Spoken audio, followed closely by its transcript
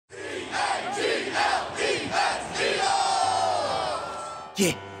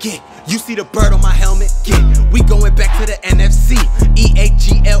Yeah, you see the bird on my helmet? Yeah, we going back to the NFC.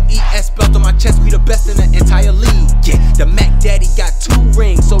 E-A-G-L-E-S spelled on my chest, we the best in the entire league. Yeah, the Mac Daddy got 2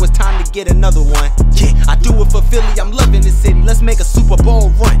 rings, so it's time to get another one. Yeah, I do it for Philly, I'm loving this city, let's make a Super Bowl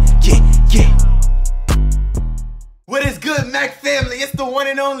run. Yeah. What is good, Mac family? It's the one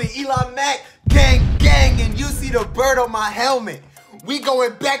and only Eli Mack, gang, and you see the bird on my helmet. We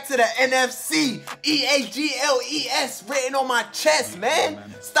going back to the NFC. E-A-G-L-E-S written on my chest, man.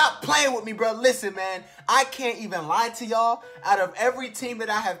 Stop playing with me, bro. Listen, man, I can't even lie to y'all. Out of every team that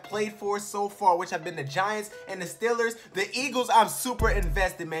I have played for so far, which have been the Giants and the Steelers, the Eagles, I'm super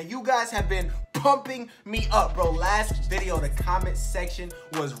invested, man. You guys have been pumping me up, bro. Last video, the comment section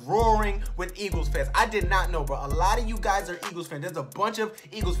was roaring with Eagles fans. I did not know, bro. A lot of you guys are Eagles fans. There's a bunch of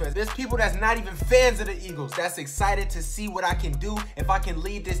Eagles fans. There's people that's not even fans of the Eagles that's excited to see what I can do if I can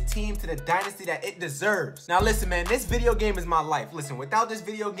lead this team to the dynasty that it deserves. Now listen, man, this video game is my life. Listen, without this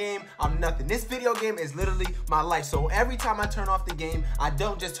video game, I'm nothing. This video game is literally my life. So every time I turn off the game, I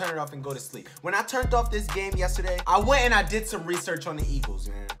don't just turn it off and go to sleep. When I turned off this game yesterday, I went and I did some research on the Eagles,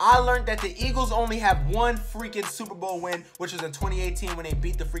 man. I learned that the Eagles only have one freaking Super Bowl win, which was in 2018 when they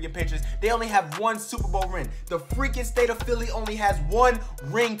beat the freaking Patriots. They only have one Super Bowl ring. The freaking state of Philly only has one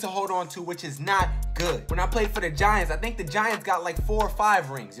ring to hold on to, which is not good. When I played for the Giants, I think the Giants got like 4 or 5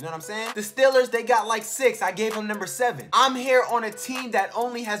 rings. You know what I'm saying? The Steelers, they got like 6. I gave them number 7. I'm here on a team that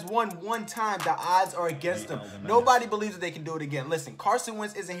only has won one time. The odds are against them. Nobody believes that they can do it again. Listen, Carson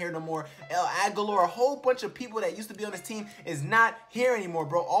Wentz isn't here no more. El Aguilar, a whole bunch of people that used to be on this team is not here anymore,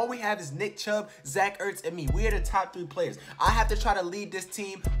 bro. All we have is Nick Chubb, Zach Ertz, and me. We are the top 3 players. I have to try to lead this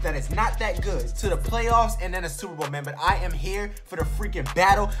team that is not that good to the playoffs and then a Super Bowl, man. But I am here for the freaking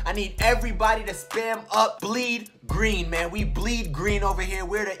battle. I need everybody to spam up bleed green, man. We bleed green over here.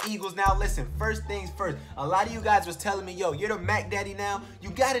 We're the Eagles now. Listen, first things first. A lot of you guys was telling me, yo, you're the Mac Daddy now.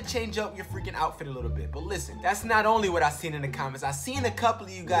 You got to change up your freaking outfit a little bit. But listen, that's not only what I seen in the comments. I seen a couple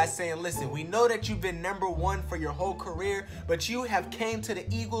of you guys saying, listen, we know that you've been #1 for your whole career, but you have came to the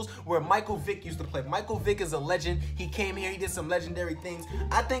Eagles where Michael Vick used to play. Michael Vick is a legend. He came here. He did some legendary things.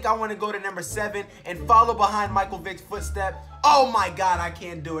 I think I want to go to number 7 and follow behind Michael Vick's footstep. Oh my God, I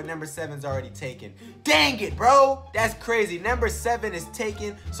can't do it. Number 7's already taken. Dang it, bro. That's crazy. Number 7 is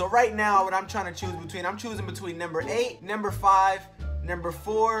taken. So right now, what I'm trying to choose between, I'm choosing between number 8, number 5, number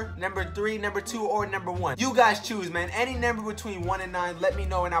 4, number 3, number 2, or number 1. You guys choose, man. Any number between 1 and 9, let me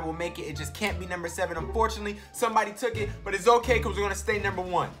know and I will make it. It just can't be number 7. Unfortunately, somebody took it, but it's okay because we're going to stay number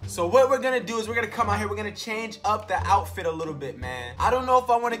 1. So what we're going to do is we're going to come out here. We're going to change up the outfit a little bit, man. I don't know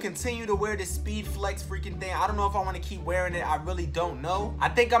if I want to continue to wear this Speed Flex freaking thing. I don't know if I want to keep wearing it. I really don't know. I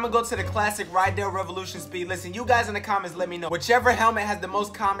think I'm going to go to the classic Rydell Revolution Speed. Listen, you guys in the comments, let me know. Whichever helmet has the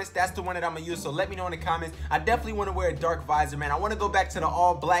most comments, that's the one that I'm going to use. So let me know in the comments. I definitely want to wear a dark visor, man. I want to go back to the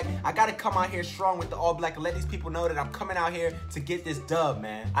all black. I gotta come out here strong with the all black and let these people know that I'm coming out here to get this dub,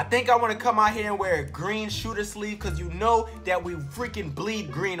 man. I think I want to come out here and wear a green shooter sleeve because you know that we freaking bleed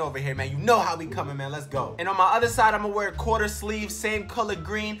green over here, man. You know how we coming, man. Let's go. And on my other side, I'm gonna wear a quarter sleeve, same color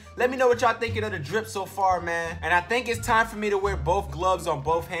green. Let me know what y'all thinking of the drip so far, man. And I think it's time for me to wear both gloves on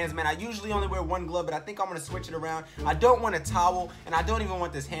both hands, man. I usually only wear one glove, but I think I'm gonna switch it around. I don't want a towel and I don't even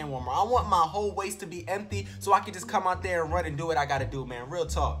want this hand warmer. I want my whole waist to be empty so I can just come out there and run and do what I gotta do, man. Real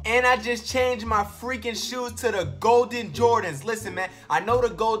talk. And I just changed my freaking shoes to the golden Jordans. Listen, man, I know the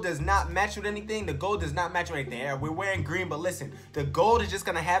gold does not match with anything. The gold does not match with anything. Yeah, we're wearing green, but listen, the gold is just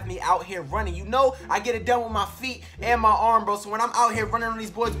gonna have me out here running. You know, I get it done with my feet and my arm, bro. So when I'm out here running on these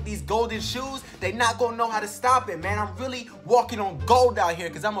boys with these golden shoes, they not gonna know how to stop it, man. I'm really walking on gold out here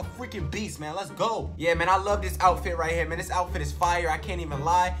because I'm a freaking beast, man. Let's go. Yeah, man, I love this outfit right here, man. This outfit is fire. I can't even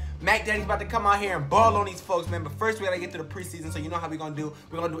lie. Mac Daddy's about to come out here and ball on these folks, man. But first, we gotta get to the preseason, so you know how we're gonna do.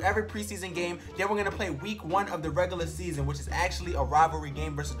 We're gonna do every preseason game. Then we're gonna play week 1 of the regular season, which is actually a rivalry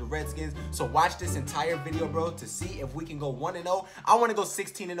game versus the Redskins. So watch this entire video, bro, to see if we can go 1-0. I wanna go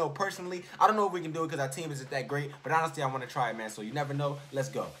 16-0 personally. I don't know if we can do it because our team isn't that great, but honestly, I wanna try it, man. So you never know. Let's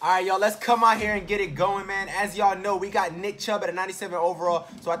go. All right, y'all, let's come out here and get it going, man. As y'all know, we got Nick Chubb at a 97 overall,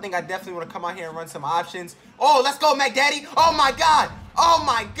 so I think I definitely wanna come out here and run some options. Oh, let's go, Mac Daddy. Oh my God. Oh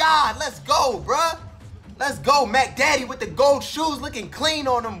my God, let's go, bruh. Let's go, Mac Daddy with the gold shoes looking clean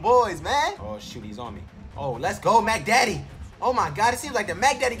on them boys, man. Oh, shoot, he's on me. Oh, let's go, Mac Daddy. Oh my God, it seems like the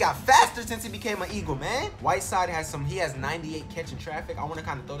Mac Daddy got faster since he became an Eagle, man. Whiteside has he has 98 catching traffic. I want to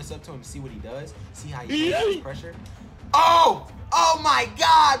kind of throw this up to him and see what he does. See how he handles pressure. Oh my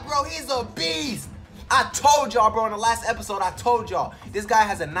God, bro, he's a beast. I told y'all, bro, in the last episode, I told y'all, this guy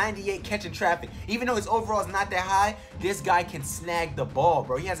has a 98 catching traffic. Even though his overall is not that high, this guy can snag the ball,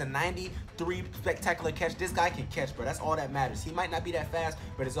 bro. He has a 93 spectacular catch. This guy can catch, bro. That's all that matters. He might not be that fast,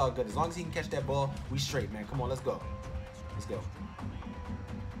 but it's all good. As long as he can catch that ball, we straight, man. Come on, let's go. Let's go.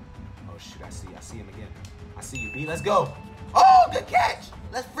 Oh, shit, I see him again. I see you, B. Let's go. Oh, good catch.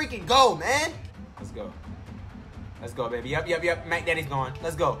 Let's freaking go, man. Let's go. Let's go, baby. Yep. Mac Daddy's gone.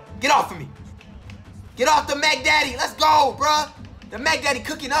 Let's go. Get off of me. Get off the Mac Daddy. Let's go, bruh. The Mac Daddy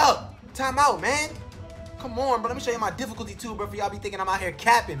cooking up. Time out, man. Come on, bro. Let me show you my difficulty too, bro. For y'all be thinking I'm out here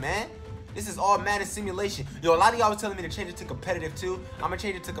capping, man. This is all Madden simulation. Yo, a lot of y'all was telling me to change it to competitive too. I'm gonna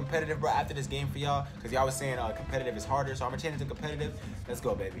change it to competitive, bro, after this game for y'all. Because y'all was saying competitive is harder. So I'm gonna change it to competitive. Let's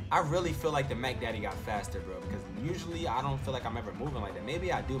go, baby. I really feel like the Mac Daddy got faster, bro. Because usually I don't feel like I'm ever moving like that.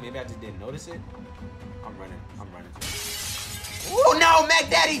 Maybe I do. Maybe I just didn't notice it. I'm running. Oh, no, Mac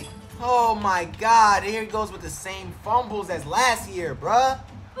Daddy. Oh my God, here he goes with the same fumbles as last year, bruh.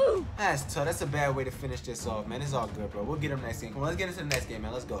 That's tough. That's a bad way to finish this off, man. It's all good, bro. We'll get him next game. Come on, let's get into the next game,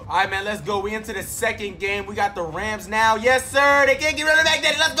 man. Let's go. All right, man, let's go. We into the second game. We got the Rams now. Yes, sir. They can't get rid of Mac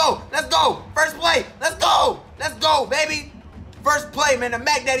Daddy. Let's go. Let's go. First play. Let's go. Let's go, baby. First play, man. The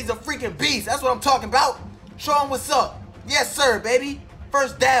Mac Daddy's a freaking beast. That's what I'm talking about. Show him what's up. Yes, sir, baby.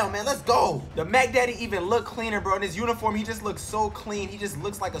 First down, man. Let's go. The Mac Daddy even look cleaner, bro. In his uniform, he just looks so clean. He just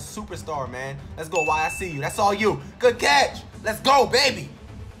looks like a superstar, man. Let's go. Why I see you. That's all you. Good catch. Let's go, baby.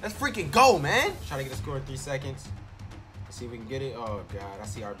 Let's freaking go, man. Try to get a score in 3 seconds. Let's see if we can get it. Oh, God. I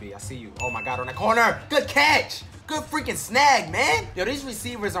see RB. I see you. Oh, my God. On the corner. Good catch. Good freaking snag, man. Yo, these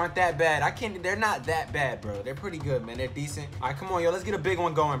receivers aren't that bad. They're not that bad, bro. They're pretty good, man. They're decent. All right, come on, yo. Let's get a big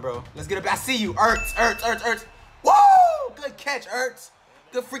one going, bro. Let's get I see you. Ertz. Woo! Good catch, Ertz.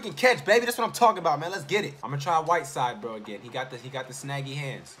 Good freaking catch, baby. That's what I'm talking about, man. Let's get it. I'm gonna try Whiteside, bro, again. He got the snaggy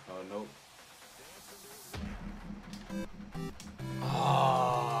hands. Oh, nope.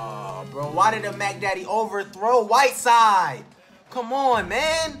 Oh, bro. Why did the Mac Daddy overthrow Whiteside? Come on,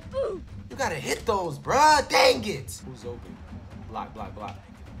 man. You gotta hit those, bruh. Dang it. Who's open? Block.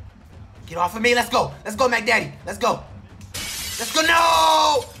 Get off of me. Let's go. Let's go, Mac Daddy. Let's go. Let's go.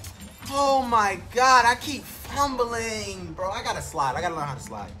 No! Oh, my God. I keep fumbling, bro. I gotta slide. I gotta learn how to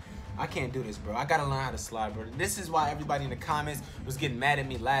slide. I can't do this, bro. I gotta learn how to slide, bro. This is why everybody in the comments was getting mad at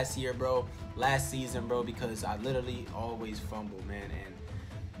me last year, bro. Last season, bro, because I literally always fumble, man. And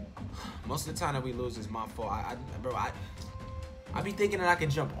most of the time that we lose is my fault. I be thinking that I can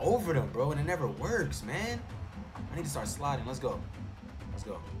jump over them, bro, and it never works, man. I need to start sliding. Let's go.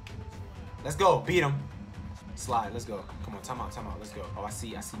 Let's go. Beat him. Slide. Let's go. Come on. Time out. Let's go. Oh, I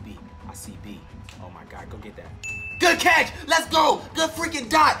see B. Oh, my God. Go get that. Good catch. Let's go. Good freaking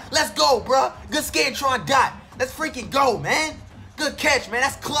dot. Let's go, bro. Good Scantron dot. Let's freaking go, man. Good catch, man.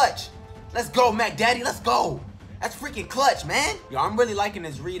 That's clutch. Let's go, Mac Daddy. Let's go. That's freaking clutch, man. Yo, I'm really liking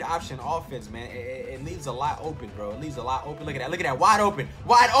this read option offense, man. It leaves a lot open, bro. It leaves a lot open. Look at that. Wide open.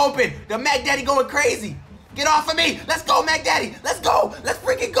 The Mac Daddy going crazy. Get off of me. Let's go, Mac Daddy. Let's go. Let's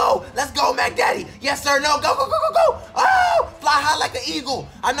freaking go. Let's go, Mac Daddy. Yes, sir. No. Go. Oh, fly high like an eagle.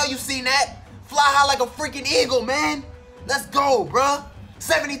 I know you've seen that. Fly high like a freaking eagle, man. Let's go, bro.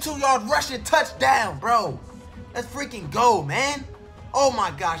 72-yard rushing touchdown, bro. Let's freaking go, man. Oh,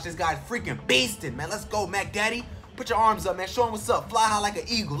 my gosh. This guy's freaking beasting, man. Let's go, Mac Daddy. Put your arms up, man. Show him what's up. Fly high like an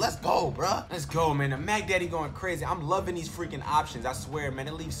eagle. Let's go, bro. Let's go, man. The Mac Daddy going crazy. I'm loving these freaking options. I swear, man.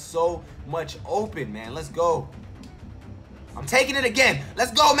 It leaves so much open, man. Let's go. I'm taking it again.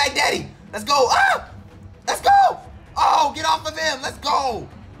 Let's go, Mac Daddy. Let's go. Ah! Let's go. Oh, get off of him. Let's go.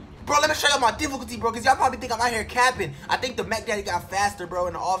 Bro, let me show you my difficulty, bro, because y'all probably think I'm out here capping. I think the Mac Daddy got faster, bro,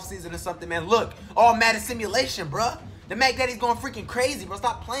 in the offseason or something, man. Look, all Madden simulation, bro. The Mac Daddy's going freaking crazy, bro.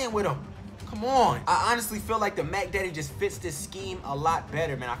 Stop playing with him. Come on. I honestly feel like the Mac Daddy just fits this scheme a lot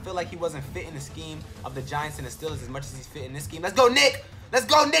better, man. I feel like he wasn't fitting the scheme of the Giants and the Steelers as much as he's fitting this scheme. Let's go, Nick. Let's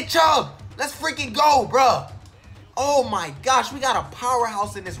go, Nick Chubb. Let's freaking go, bro. Oh, my gosh. We got a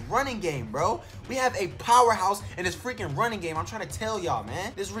powerhouse in this running game, bro. We have a powerhouse in this freaking running game. I'm trying to tell y'all,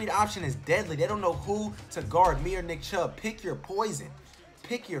 man. This read option is deadly. They don't know who to guard, me or Nick Chubb. Pick your poison.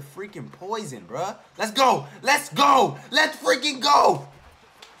 Pick your freaking poison, bro. Let's go. Let's go. Let's freaking go.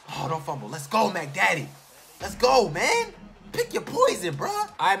 Oh, don't fumble. Let's go, Mac Daddy. Let's go, man. Pick your poison, bro. All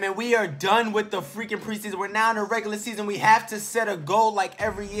right, man, we are done with the freaking preseason. We're now in the regular season. We have to set a goal like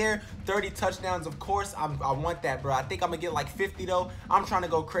every year. 30 touchdowns, of course. I want that, bro. I think I'm going to get like 50, though. I'm trying to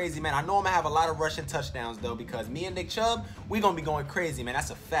go crazy, man. I know I'm going to have a lot of rushing touchdowns, though, because me and Nick Chubb, we're going to be going crazy, man. That's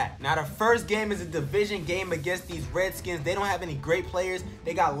a fact. Now, the first game is a division game against these Redskins. They don't have any great players.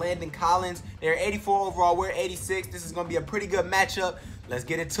 They got Landon Collins. They're 84 overall. We're 86. This is going to be a pretty good matchup. Let's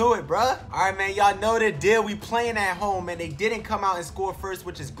get into it, bruh. All right, man, y'all know the deal. We playing at home, man. They didn't come out and score first,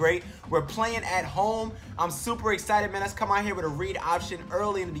 which is great. We're playing at home. I'm super excited, man. Let's come out here with a read option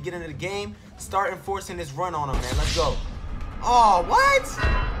early in the beginning of the game. Start enforcing this run on them, man. Let's go. Oh, what?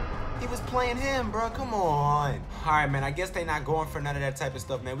 He was playing him, bro. Come on. All right, man. I guess they not going for none of that type of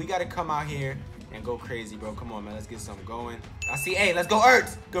stuff, man. We got to come out here and go crazy, bro. Come on, man. Let's get something going. I see. Hey, let's go,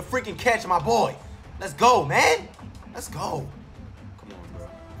 Ertz. Good freaking catch, my boy. Let's go, man. Let's go. Come on, bro.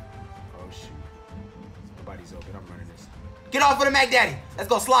 Oh, shoot. Nobody's open. I'm running this. Get off of the Mac Daddy. Let's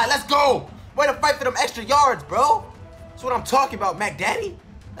go slide. Let's go. Way to fight for them extra yards, bro. That's what I'm talking about, Mac Daddy.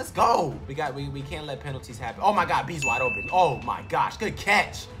 Let's go. We can't let penalties happen. Oh, my God. B's wide open. Oh, my gosh. Good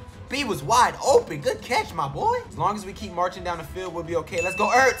catch. B was wide open. Good catch, my boy. As long as we keep marching down the field, we'll be okay. Let's go,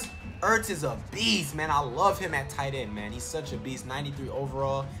 Ertz. Ertz is a beast, man. I love him at tight end, man. He's such a beast. 93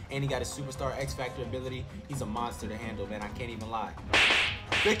 overall, and he got a superstar X Factor ability. He's a monster to handle, man. I can't even lie.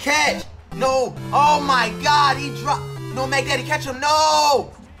 Good catch. No. Oh, my God. He dropped. No, Mac Daddy, catch him.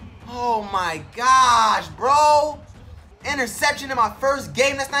 No. Oh, my gosh, bro. Interception in my first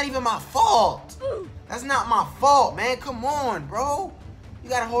game. That's not even my fault. That's not my fault, man. Come on, bro. You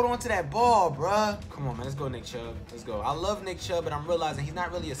gotta hold on to that ball, bruh. Come on, man. Let's go, Nick Chubb. Let's go. I love Nick Chubb, but I'm realizing he's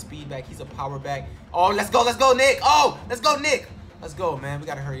not really a speed back. He's a power back. Oh, let's go. Let's go, Nick. Oh, let's go, Nick. Let's go, man. We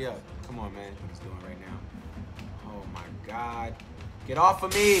gotta hurry up. Come on, man. What he's doing right now. Oh, my God. Get off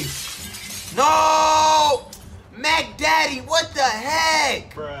of me. No! Mac Daddy, what the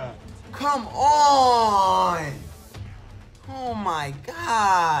heck? Bruh. Come on. Oh my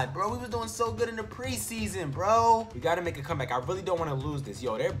God, bro. We was doing so good in the preseason, bro. We got to make a comeback. I really don't want to lose this.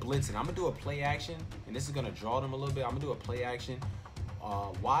 Yo, they're blitzing. I'm going to do a play action, and this is going to draw them a little bit. I'm going to do a play action.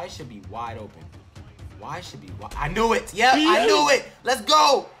 Y should be wide open. Y should be wide. I knew it. Yep, I knew it. Let's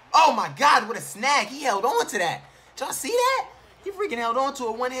go. Oh my God, what a snag. He held on to that. Did y'all see that? He freaking held on to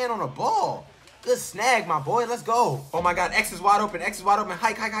it, one hand on a ball. Good snag, my boy. Let's go. Oh my God, X is wide open. X is wide open.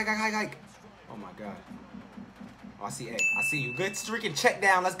 Hike, hike, hike, hike, hike, hike. Oh my God. Oh, I see A. I see you. Good freaking check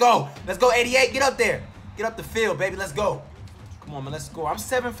down. Let's go. Let's go, 88. Get up there. Get up the field, baby. Let's go. Come on, man. Let's score. I'm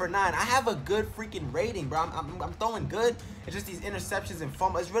 7 for 9. I have a good freaking rating, bro. I'm throwing good. It's just these interceptions and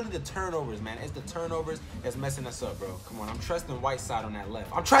fumbles. It's really the turnovers, man. It's the turnovers that's messing us up, bro. Come on. I'm trusting Whiteside on that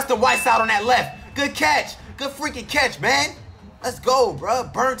left. I'm trusting Whiteside on that left. Good catch. Good freaking catch, man. Let's go, bro.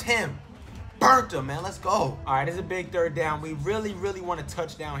 Burnt him. Burnt him, man. Let's go. All right, it's a big third down. We really, really want to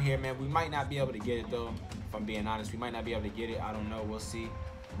touch down here, man. We might not be able to get it, though. If I'm being honest, we might not be able to get it. I don't know. We'll see.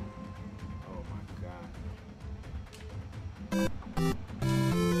 Oh, my God.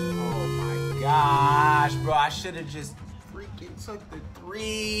 Oh, my gosh, bro. I should have just freaking took the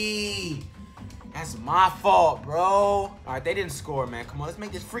 3. That's my fault, bro. All right, they didn't score, man. Come on, let's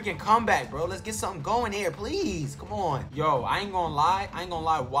make this freaking comeback, bro. Let's get something going here, please. Come on. Yo, I ain't gonna lie.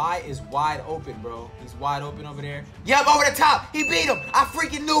 Y is wide open, bro. He's wide open over there. Yep, over the top. He beat him. I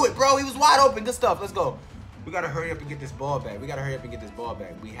freaking knew it, bro. He was wide open. Good stuff. Let's go. We got to hurry up and get this ball back. We have to hurry up and get this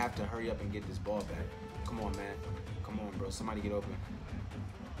ball back. Come on, man. Come on, bro. Somebody get open.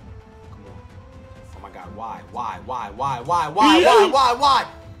 Come on. Oh, my God. Why?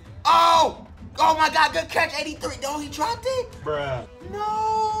 Oh! Oh, my God. Good catch. 83. Oh, he dropped it? Bruh.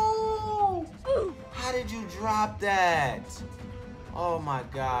 No. How did you drop that? Oh, my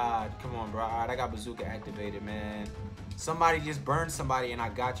God. Come on, bro. All right, I got bazooka activated, man. Somebody just burned somebody, and I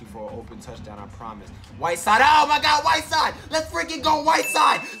got you for an open touchdown, I promise. Whiteside. Oh, my God. Whiteside. Let's freaking go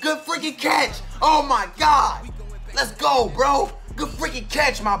Whiteside. Good freaking catch. Oh, my God. Let's go, bro. Good freaking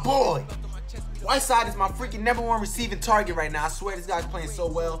catch, my boy. Whiteside is my freaking #1 receiving target right now. I swear this guy's playing so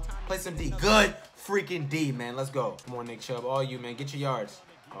well. Play some D. Good freaking D, man. Let's go. Come on, Nick Chubb. All you, man. Get your yards.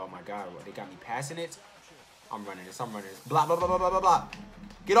 Oh, my God. They got me passing it. I'm running this. Blah, blah, blah, blah, blah, blah, blah.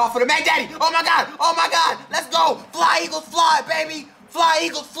 Get off of the Mac Daddy. Oh, my God. Oh, my God. Let's go. Fly, Eagles, fly, baby. Fly,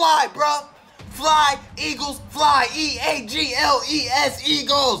 Eagles, fly, bro. Fly, Eagles, fly. E-A-G-L-E-S,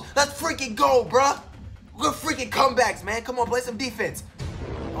 Eagles. Let's freaking go, bro. Good freaking comebacks, man. Come on, play some defense.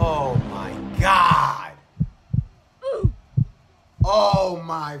 Oh, my God. Oh,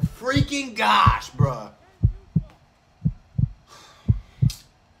 my freaking gosh, bro.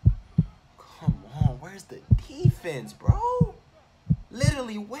 Come on. Where's the defense, bro?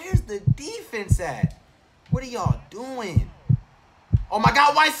 Literally, where's the defense at? What are y'all doing? Oh, my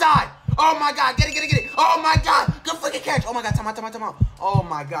God, Whiteside. Oh, my God. Get it. Oh, my God. Good freaking catch. Oh, my God. Time out. Oh,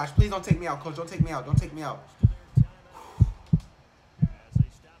 my gosh. Please don't take me out, coach. Don't take me out.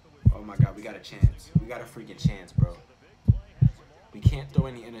 Oh, my God. We got a chance. We got a freaking chance, bro. We can't throw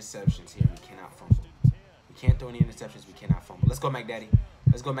any interceptions here. We cannot fumble. Let's go, Mac Daddy.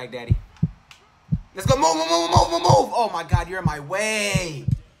 Let's go. Move, move, move, move, move, move. Oh, my God. You're in my way.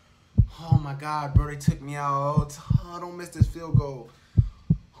 Oh, my God, bro. They took me out. Oh, don't miss this field goal.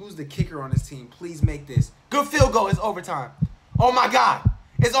 Who's the kicker on this team? Please make this. Good field goal. It's overtime. Oh, my God.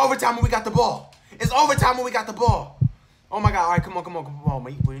 It's overtime when we got the ball. It's overtime when we got the ball. Oh, my God. All right, come on, come on, come on.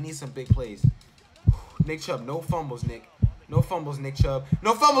 We need some big plays. Nick Chubb, no fumbles, Nick. No fumbles, Nick Chubb.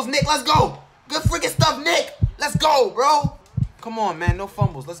 No fumbles, Nick. Let's go. Good freaking stuff, Nick. Let's go, bro. Come on, man. No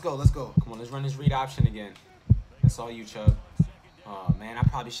fumbles. Let's go. Let's go. Come on, let's run this read option again. That's all you, Chubb. Oh, man. I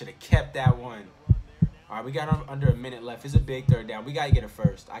probably should have kept that one. All right, we got under a minute left. It's a big third down. We got to get a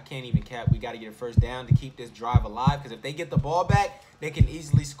first. I can't even cap. We got to get a first down to keep this drive alive, because if they get the ball back, they can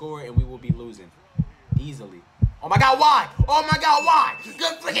easily score, and we will be losing. Easily. Oh, my God, why? Oh, my God, why?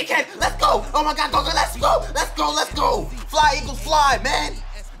 Good freaking catch. Let's go. Oh, my God, go, go. Let's go. Let's go. Let's go. Fly, Eagles, fly, man.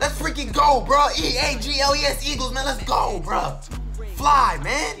 Let's freaking go, bro. E-A-G-L-E-S, Eagles, man. Let's go, bro. Fly,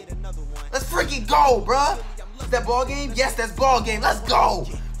 man. Let's freaking go, bro. Is that ball game? Yes, that's ball game. Let's go.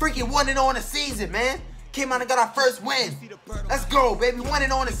 Freaking 1-0 in the season, man. Came out and got our first win. Let's go, baby. 1-0 in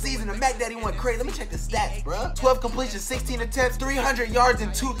the season. The Mac Daddy went crazy. Let me check the stats, bro. 12 completions, 16 attempts, 300 yards,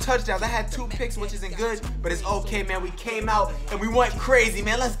 and 2 touchdowns. I had 2 picks, which isn't good, but it's okay, man. We came out and we went crazy,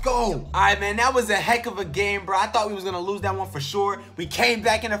 man. Let's go. All right, man. That was a heck of a game, bro. I thought we was going to lose that one for sure. We came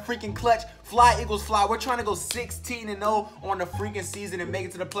back in a freaking clutch. Fly, Eagles, fly. We're trying to go 16-0 on the freaking season and make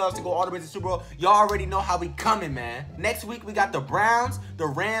it to the playoffs to go all the way to the Super Bowl. Y'all already know how we coming, man. Next week, we got the Browns, the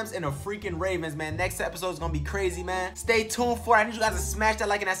Rams, and the freaking Ravens, man. Next episode is going to be crazy, man. Stay tuned for it. I need you guys to smash that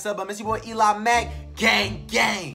like and that sub button. It's your boy Eli Mack. Gang, gang.